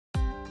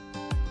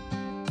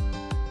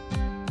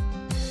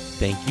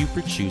Thank you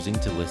for choosing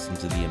to listen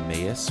to the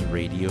Emmaus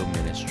Radio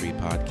Ministry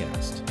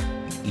podcast.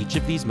 Each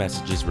of these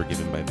messages were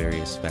given by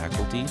various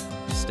faculty,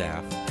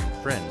 staff, and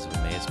friends of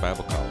Emmaus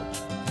Bible College.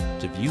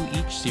 To view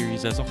each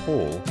series as a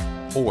whole,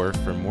 or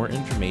for more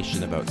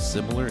information about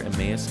similar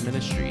Emmaus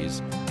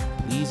ministries,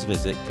 please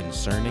visit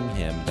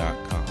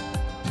concerninghim.com.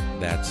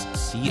 That's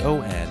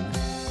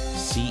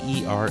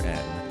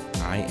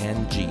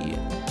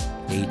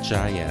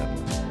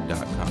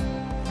CONCERNINGHIM.com.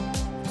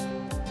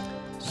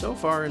 So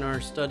far in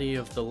our study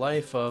of the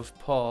life of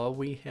Paul,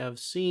 we have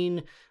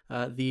seen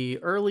the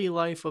early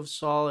life of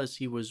Saul as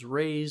he was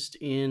raised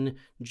in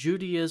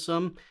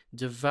Judaism,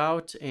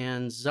 devout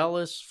and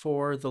zealous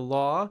for the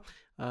law,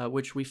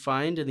 which we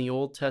find in the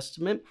Old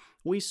Testament.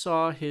 We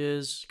saw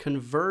his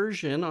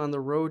conversion on the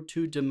road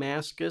to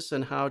Damascus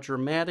and how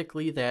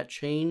dramatically that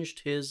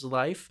changed his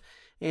life.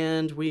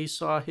 And we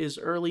saw his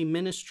early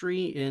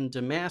ministry in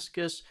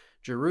Damascus,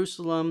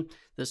 Jerusalem,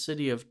 the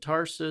city of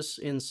Tarsus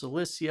in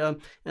Cilicia,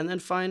 and then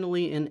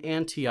finally in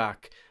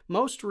Antioch.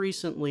 Most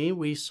recently,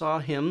 we saw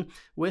him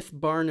with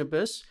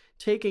Barnabas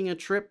taking a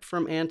trip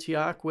from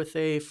Antioch with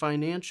a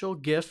financial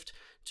gift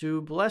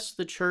to bless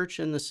the church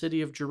in the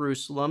city of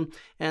Jerusalem,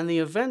 and the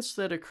events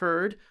that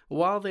occurred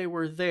while they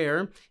were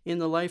there in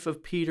the life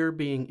of Peter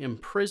being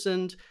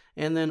imprisoned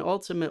and then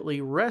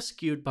ultimately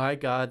rescued by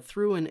God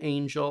through an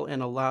angel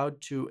and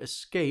allowed to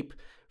escape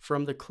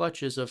from the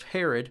clutches of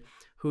Herod,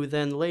 who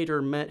then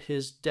later met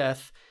his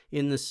death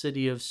in the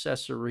city of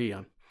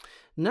Caesarea.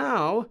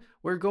 Now,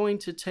 we're going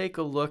to take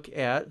a look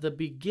at the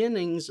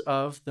beginnings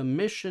of the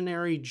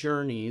missionary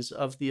journeys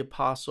of the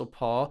Apostle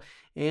Paul,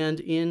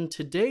 and in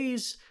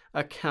today's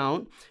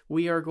account,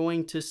 we are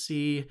going to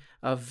see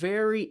a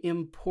very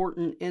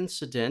important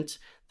incident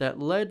that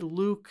led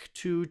Luke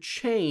to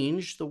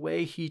change the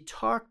way he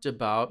talked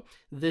about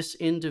this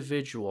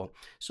individual.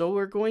 So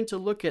we're going to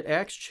look at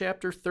Acts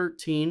chapter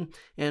 13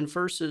 and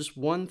verses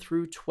 1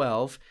 through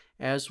 12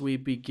 as we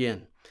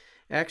begin.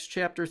 Acts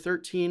chapter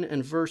 13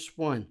 and verse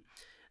 1.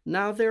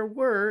 Now there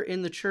were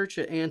in the church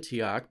at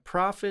Antioch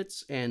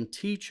prophets and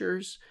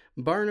teachers,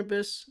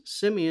 Barnabas,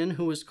 Simeon,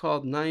 who was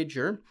called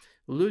Niger,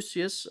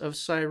 Lucius of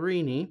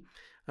Cyrene,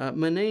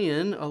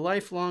 Manaen, a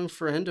lifelong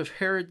friend of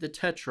Herod the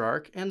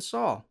Tetrarch, and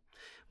Saul.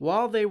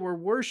 While they were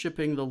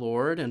worshiping the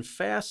Lord and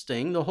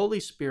fasting, the Holy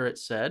Spirit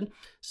said,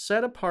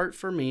 "Set apart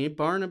for me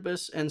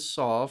Barnabas and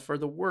Saul for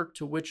the work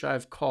to which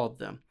I've called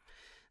them."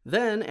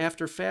 Then,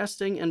 after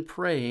fasting and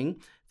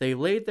praying, they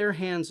laid their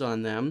hands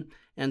on them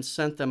and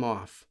sent them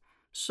off.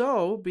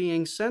 So,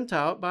 being sent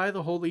out by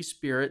the Holy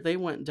Spirit, they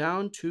went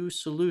down to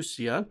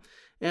Seleucia,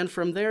 and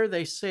from there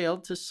they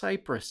sailed to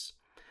Cyprus.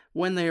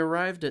 When they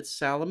arrived at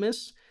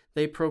Salamis,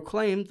 they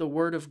proclaimed the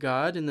word of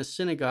God in the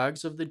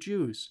synagogues of the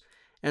Jews,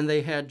 and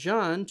they had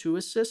John to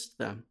assist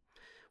them.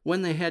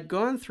 When they had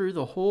gone through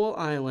the whole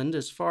island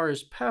as far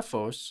as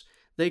Paphos,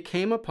 they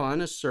came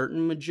upon a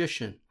certain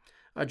magician,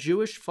 a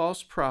Jewish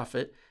false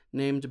prophet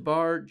named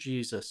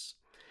Bar-Jesus.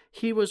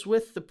 He was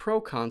with the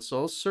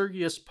proconsul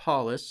Sergius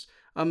Paulus,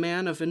 a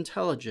man of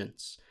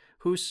intelligence,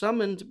 who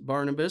summoned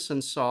Barnabas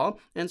and Saul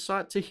and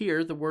sought to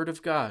hear the word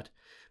of God.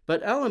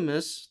 But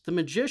Elymas, the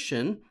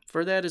magician,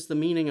 for that is the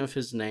meaning of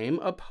his name,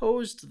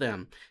 opposed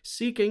them,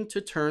 seeking to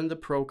turn the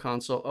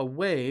proconsul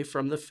away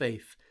from the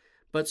faith.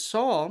 But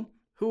Saul,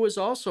 who was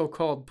also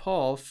called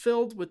Paul,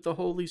 filled with the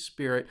Holy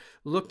Spirit,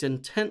 looked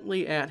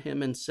intently at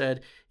him and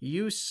said,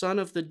 "You son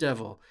of the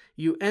devil,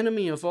 you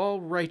enemy of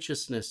all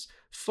righteousness,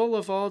 full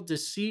of all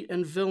deceit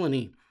and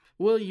villainy,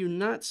 will you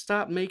not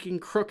stop making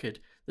crooked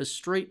the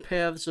straight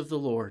paths of the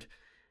Lord?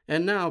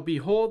 And now,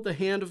 behold, the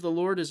hand of the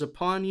Lord is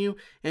upon you,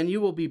 and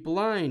you will be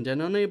blind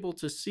and unable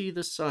to see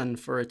the sun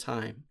for a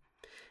time."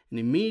 And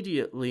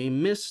immediately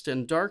mist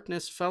and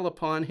darkness fell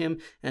upon him,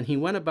 and he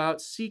went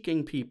about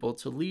seeking people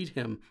to lead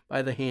him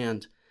by the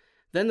hand.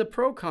 Then the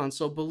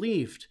proconsul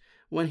believed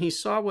when he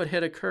saw what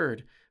had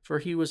occurred, for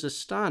he was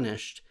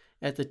astonished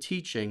at the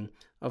teaching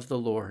of the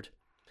Lord.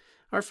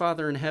 Our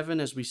Father in heaven,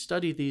 as we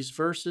study these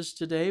verses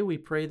today, we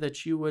pray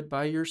that you would,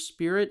 by your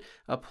Spirit,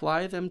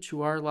 apply them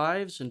to our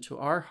lives and to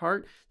our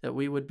heart, that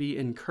we would be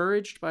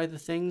encouraged by the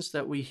things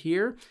that we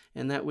hear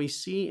and that we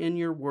see in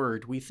your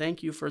word. We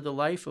thank you for the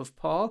life of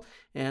Paul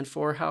and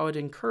for how it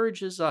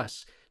encourages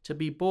us to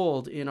be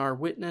bold in our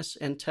witness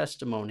and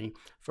testimony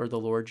for the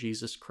Lord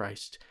Jesus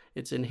Christ.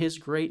 It's in his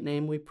great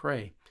name we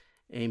pray.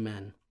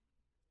 Amen.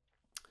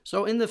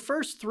 So in the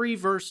first 3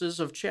 verses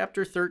of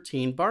chapter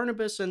 13,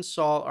 Barnabas and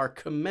Saul are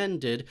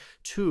commended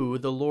to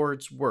the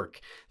Lord's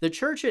work. The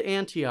church at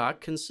Antioch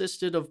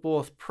consisted of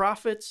both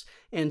prophets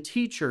and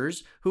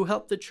teachers who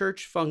helped the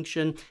church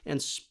function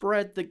and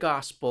spread the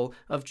gospel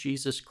of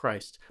Jesus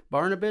Christ.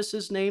 Barnabas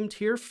is named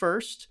here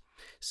first.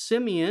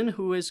 Simeon,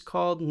 who is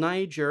called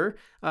Niger,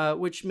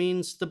 which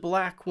means the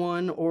black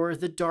one or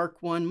the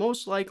dark one,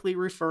 most likely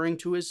referring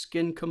to his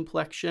skin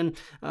complexion.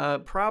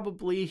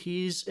 Probably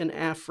he's an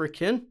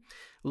African.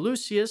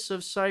 Lucius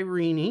of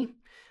Cyrene,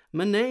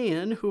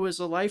 Manaen, who was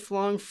a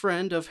lifelong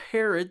friend of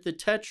Herod the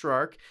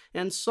Tetrarch,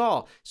 and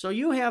Saul. So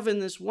you have in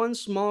this one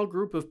small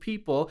group of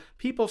people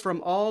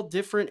from all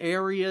different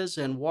areas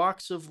and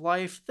walks of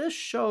life. This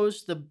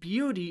shows the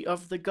beauty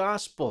of the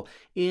gospel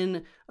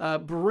in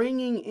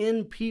bringing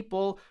in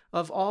people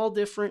of all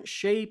different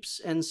shapes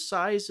and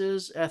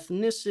sizes,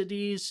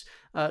 ethnicities,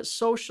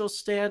 social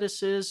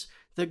statuses.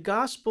 The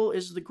gospel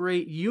is the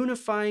great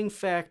unifying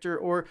factor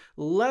or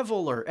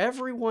leveler.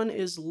 Everyone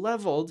is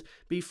leveled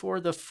before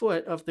the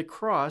foot of the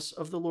cross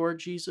of the Lord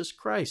Jesus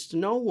Christ.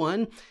 No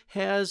one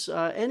has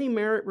any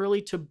merit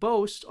really to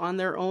boast on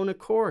their own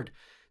accord.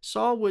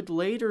 Saul would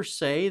later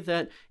say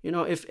that,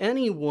 if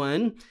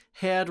anyone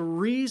had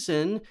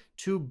reason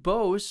to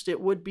boast,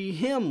 it would be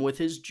him with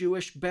his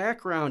Jewish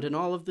background and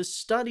all of the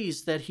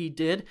studies that he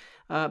did.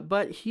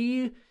 But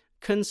he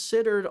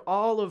considered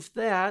all of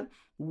that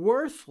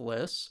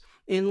worthless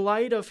in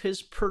light of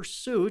his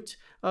pursuit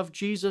of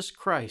Jesus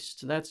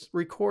Christ. That's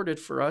recorded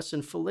for us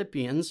in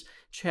Philippians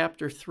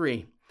chapter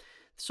 3.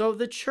 So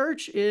the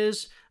church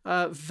is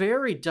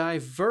very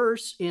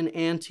diverse in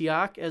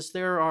Antioch, as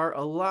there are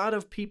a lot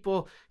of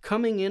people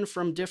coming in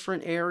from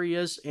different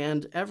areas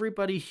and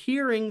everybody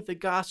hearing the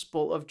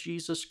gospel of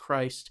Jesus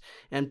Christ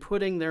and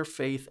putting their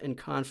faith and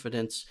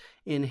confidence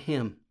in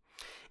him.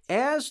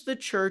 As the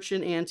church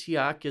in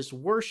Antioch is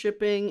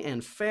worshiping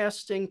and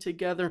fasting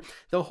together,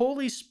 the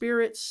Holy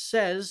Spirit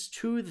says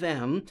to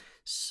them,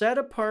 "Set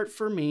apart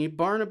for me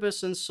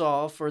Barnabas and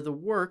Saul for the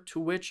work to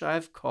which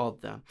I've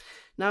called them."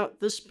 Now,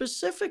 the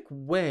specific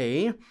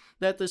way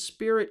that the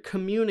Spirit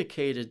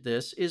communicated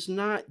this is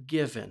not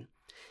given.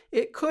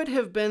 It could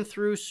have been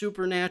through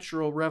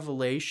supernatural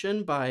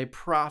revelation by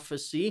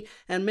prophecy,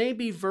 and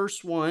maybe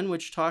verse 1,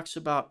 which talks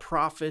about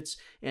prophets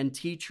and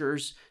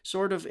teachers,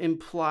 sort of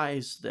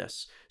implies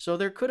this. So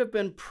there could have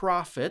been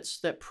prophets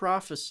that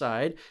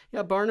prophesied,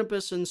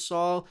 Barnabas and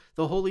Saul,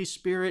 the Holy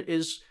Spirit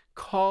is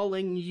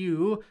calling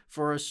you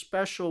for a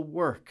special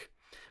work.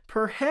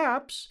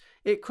 Perhaps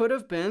it could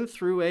have been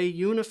through a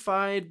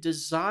unified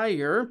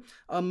desire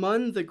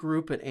among the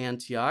group at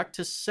Antioch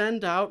to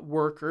send out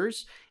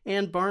workers,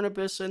 and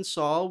Barnabas and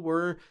Saul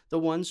were the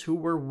ones who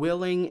were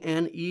willing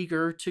and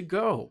eager to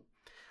go.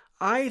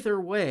 Either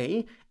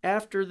way,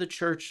 after the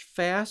church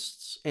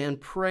fasts and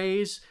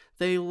prays,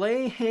 they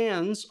lay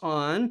hands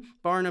on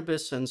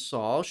Barnabas and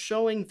Saul,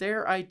 showing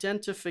their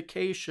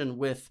identification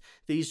with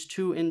these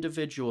two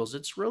individuals.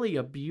 It's really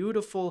a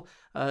beautiful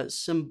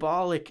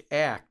symbolic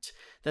act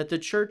that the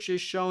church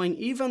is showing.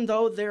 Even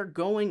though they're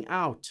going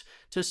out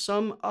to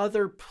some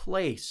other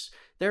place,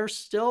 they're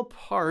still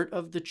part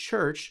of the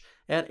church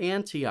at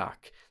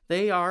Antioch.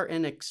 They are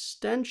an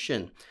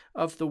extension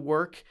of the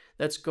work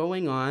that's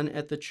going on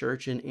at the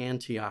church in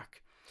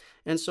Antioch.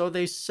 And so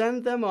they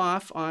send them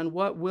off on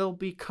what will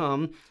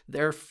become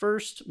their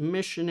first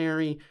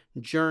missionary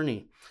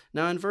journey.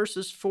 Now in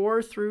verses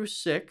 4 through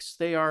 6,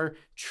 they are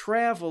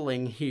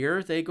traveling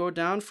here. They go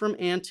down from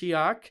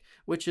Antioch,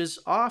 which is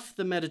off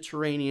the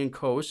Mediterranean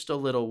coast a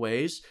little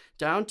ways,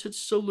 down to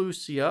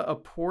Seleucia, a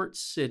port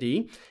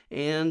city,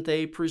 and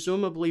they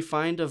presumably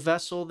find a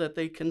vessel that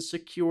they can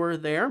secure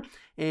there,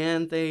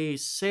 and they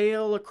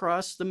sail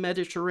across the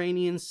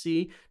Mediterranean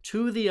Sea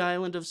to the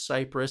island of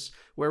Cyprus,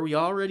 where we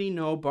already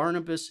know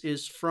Barnabas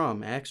is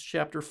from. Acts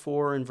chapter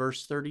 4 and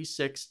verse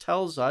 36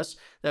 tells us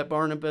that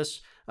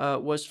Barnabas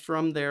was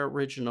from there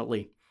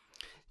originally.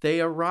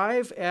 They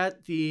arrive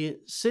at the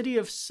city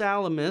of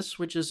Salamis,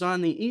 which is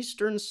on the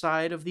eastern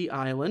side of the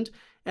island,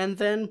 and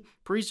then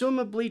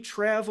presumably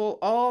travel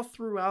all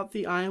throughout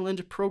the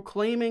island,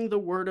 proclaiming the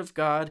word of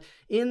God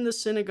in the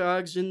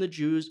synagogues of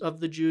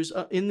the Jews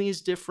in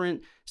these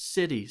different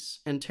cities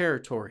and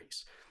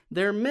territories.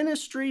 Their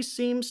ministry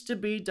seems to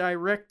be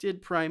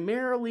directed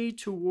primarily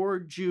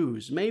toward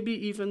Jews, maybe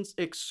even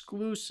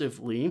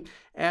exclusively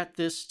at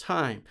this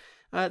time.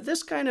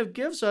 This kind of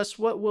gives us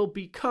what will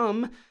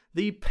become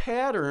the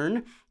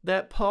pattern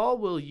that Paul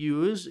will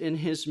use in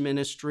his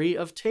ministry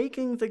of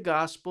taking the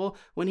gospel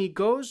when he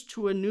goes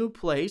to a new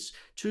place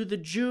to the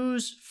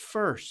Jews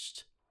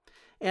first.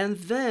 And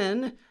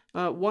then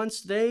once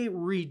they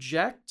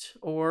reject,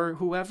 or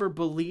whoever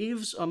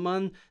believes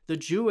among the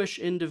Jewish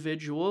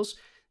individuals,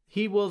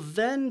 he will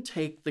then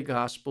take the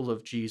gospel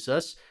of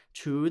Jesus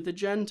to the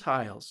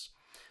Gentiles.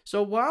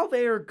 So while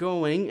they are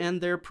going and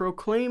they're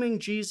proclaiming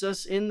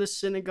Jesus in the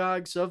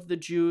synagogues of the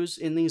Jews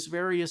in these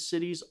various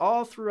cities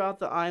all throughout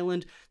the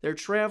island, they're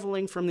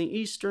traveling from the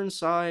eastern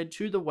side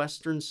to the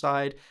western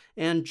side.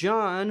 And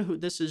John,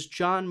 this is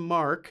John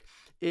Mark,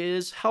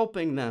 is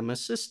helping them,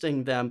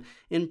 assisting them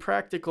in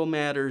practical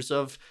matters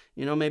of,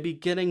 maybe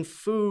getting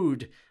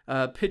food,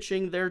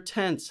 pitching their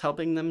tents,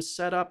 helping them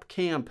set up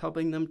camp,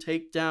 helping them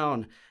take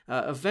down.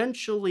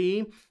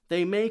 Eventually,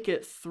 they make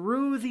it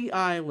through the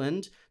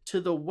island to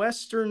the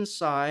western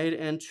side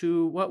and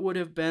to what would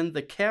have been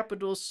the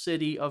capital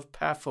city of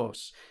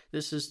Paphos.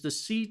 This is the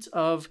seat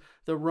of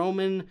the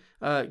Roman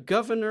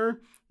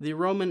governor, the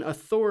Roman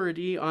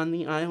authority on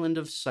the island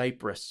of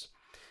Cyprus.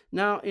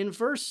 Now, in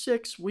verse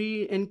 6,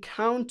 we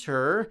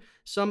encounter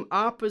some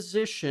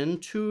opposition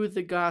to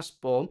the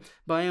gospel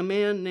by a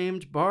man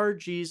named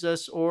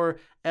Bar-Jesus or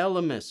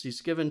Elymas.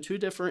 He's given two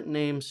different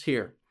names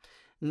here.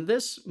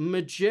 This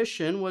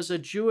magician was a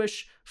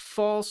Jewish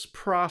false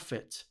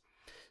prophet.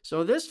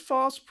 So this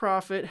false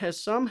prophet has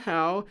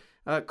somehow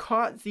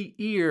caught the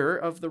ear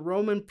of the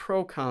Roman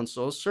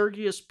proconsul,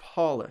 Sergius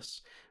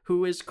Paulus,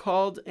 who is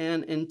called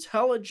an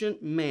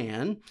intelligent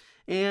man,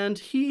 and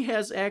he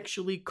has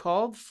actually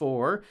called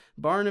for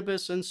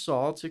Barnabas and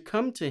Saul to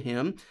come to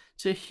him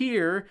to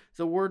hear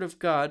the word of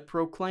God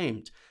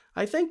proclaimed.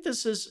 I think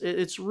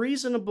it's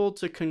reasonable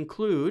to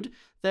conclude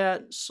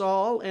that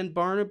Saul and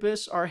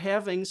Barnabas are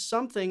having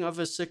something of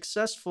a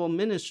successful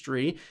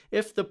ministry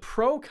if the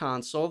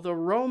proconsul, the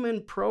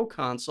Roman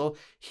proconsul,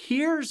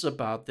 hears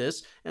about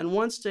this and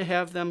wants to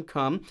have them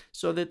come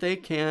so that they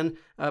can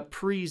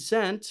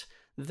present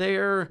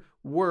their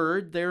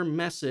word, their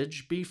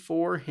message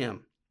before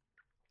him.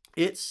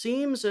 It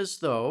seems as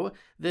though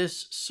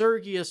this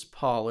Sergius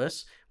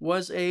Paulus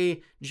was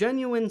a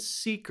genuine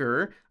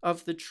seeker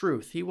of the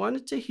truth. He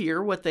wanted to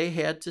hear what they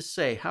had to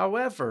say.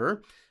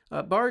 However,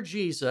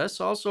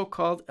 Bar-Jesus, also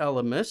called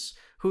Elymas,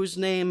 whose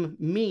name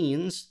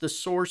means the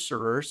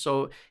sorcerer,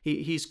 so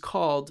he's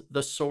called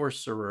the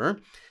sorcerer,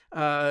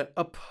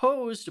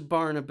 opposed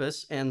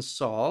Barnabas and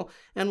Saul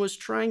and was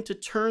trying to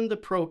turn the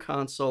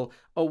proconsul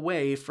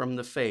away from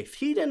the faith.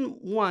 He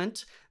didn't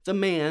want the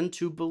man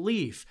to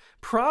believe,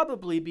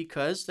 probably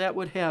because that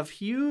would have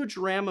huge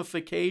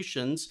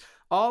ramifications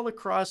all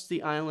across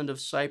the island of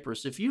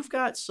Cyprus. If you've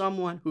got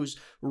someone who's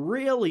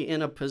really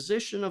in a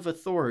position of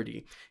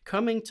authority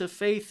coming to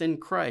faith in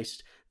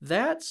Christ,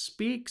 that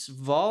speaks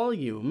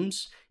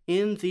volumes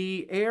in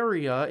the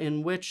area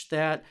in which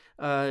that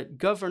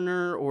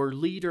governor or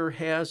leader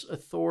has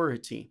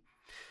authority.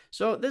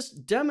 So this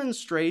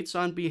demonstrates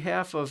on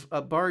behalf of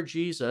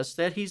Bar-Jesus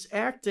that he's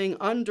acting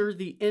under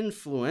the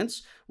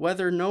influence,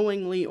 whether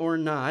knowingly or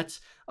not,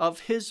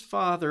 of his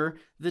father,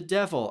 the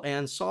devil.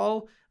 And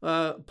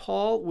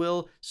Paul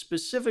will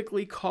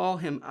specifically call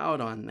him out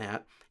on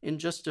that in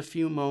just a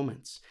few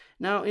moments.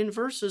 Now, in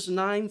verses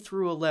 9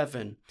 through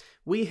 11,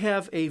 we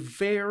have a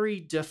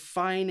very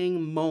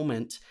defining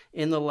moment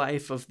in the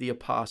life of the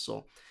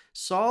apostle.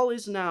 Saul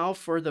is now,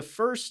 for the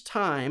first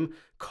time,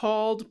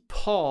 called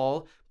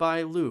Paul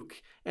by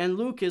Luke, and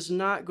Luke is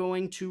not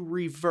going to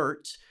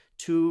revert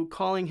to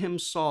calling him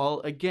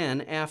Saul again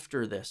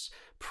after this.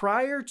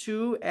 Prior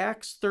to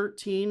Acts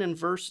 13 and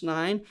verse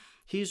 9,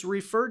 he's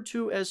referred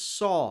to as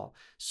Saul.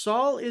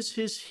 Saul is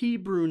his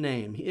Hebrew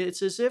name.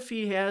 It's as if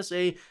he has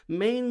a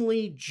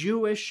mainly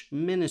Jewish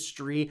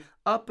ministry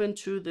up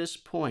until this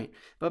point.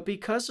 But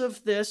because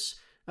of this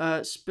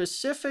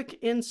specific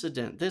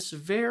incident, this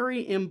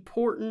very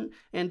important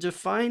and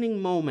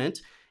defining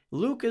moment,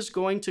 Luke is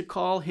going to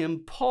call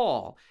him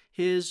Paul,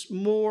 his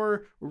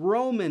more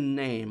Roman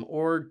name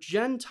or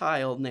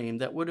Gentile name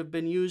that would have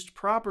been used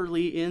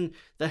properly in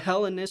the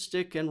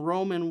Hellenistic and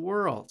Roman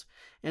world.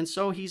 And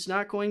so he's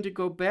not going to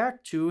go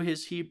back to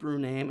his Hebrew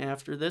name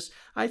after this.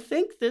 I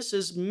think this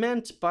is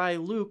meant by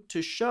Luke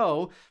to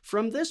show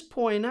from this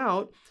point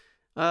out,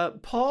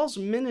 Paul's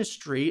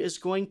ministry is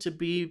going to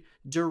be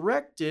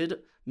directed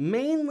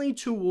mainly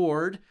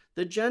toward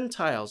the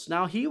Gentiles.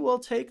 Now, he will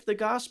take the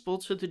gospel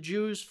to the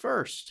Jews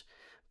first,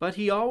 but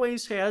he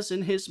always has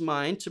in his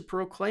mind to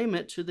proclaim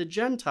it to the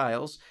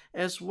Gentiles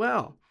as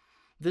well.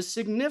 The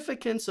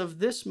significance of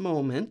this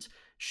moment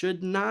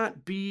should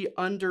not be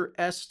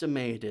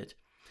underestimated.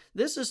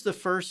 This is the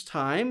first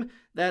time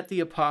that the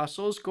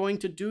apostle is going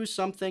to do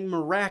something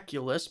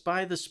miraculous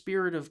by the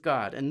Spirit of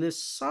God. And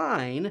this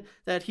sign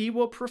that he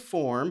will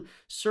perform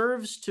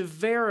serves to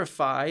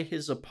verify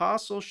his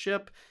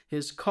apostleship,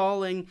 his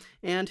calling,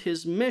 and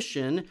his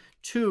mission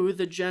to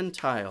the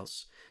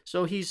Gentiles.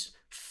 So he's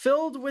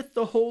filled with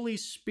the Holy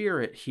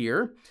Spirit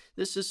here.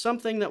 This is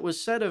something that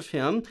was said of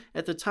him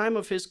at the time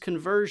of his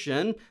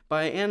conversion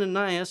by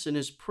Ananias in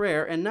his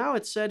prayer, and now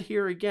it's said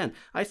here again.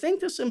 I think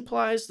this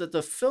implies that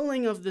the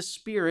filling of the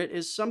Spirit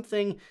is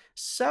something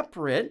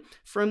separate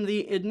from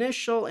the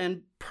initial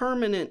and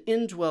permanent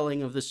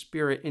indwelling of the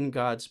Spirit in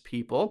God's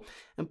people.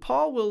 And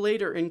Paul will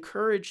later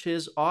encourage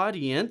his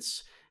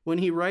audience when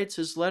he writes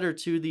his letter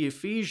to the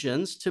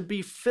Ephesians to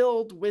be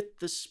filled with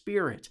the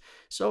Spirit.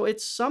 So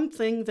it's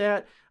something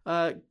that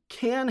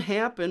can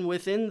happen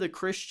within the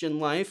Christian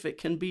life. It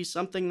can be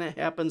something that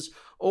happens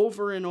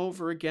over and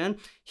over again.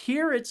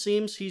 Here it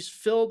seems he's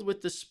filled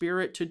with the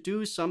Spirit to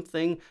do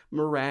something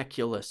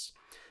miraculous.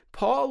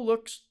 Paul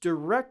looks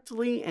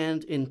directly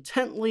and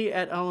intently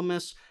at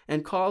Elymas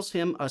and calls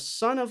him a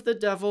son of the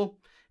devil,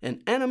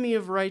 an enemy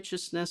of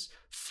righteousness,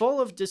 full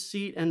of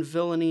deceit and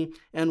villainy,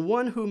 and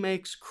one who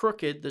makes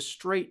crooked the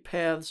straight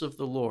paths of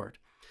the Lord.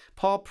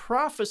 Paul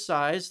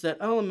prophesies that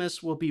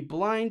Elymas will be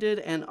blinded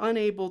and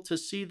unable to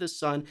see the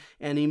sun,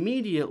 and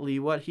immediately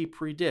what he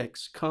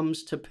predicts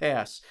comes to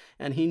pass,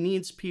 and he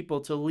needs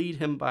people to lead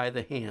him by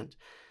the hand.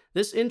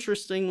 This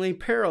interestingly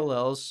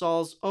parallels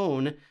Saul's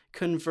own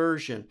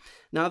conversion.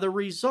 Now, the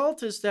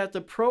result is that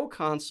the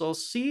proconsul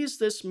sees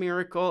this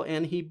miracle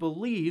and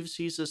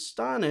he's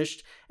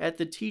astonished at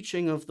the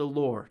teaching of the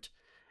Lord.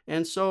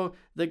 And so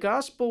the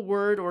gospel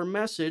word or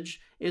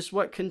message is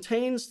what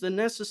contains the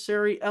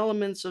necessary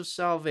elements of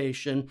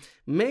salvation,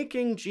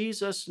 making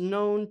Jesus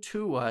known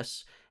to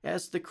us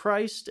as the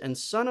Christ and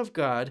Son of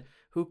God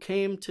who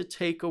came to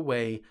take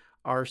away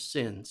our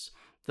sins.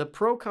 The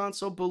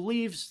proconsul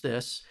believes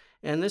this,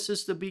 and this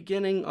is the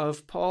beginning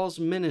of Paul's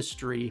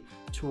ministry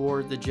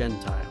toward the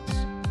Gentiles.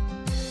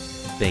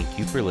 Thank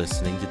you for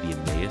listening to the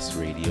Emmaus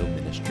Radio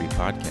Ministry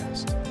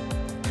Podcast.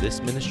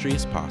 This ministry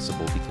is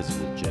possible because of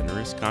the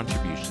generous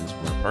contributions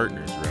from our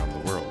partners around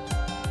the world.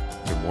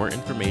 For more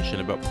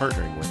information about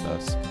partnering with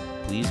us,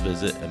 please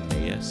visit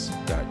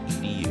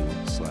emmaus.edu/give.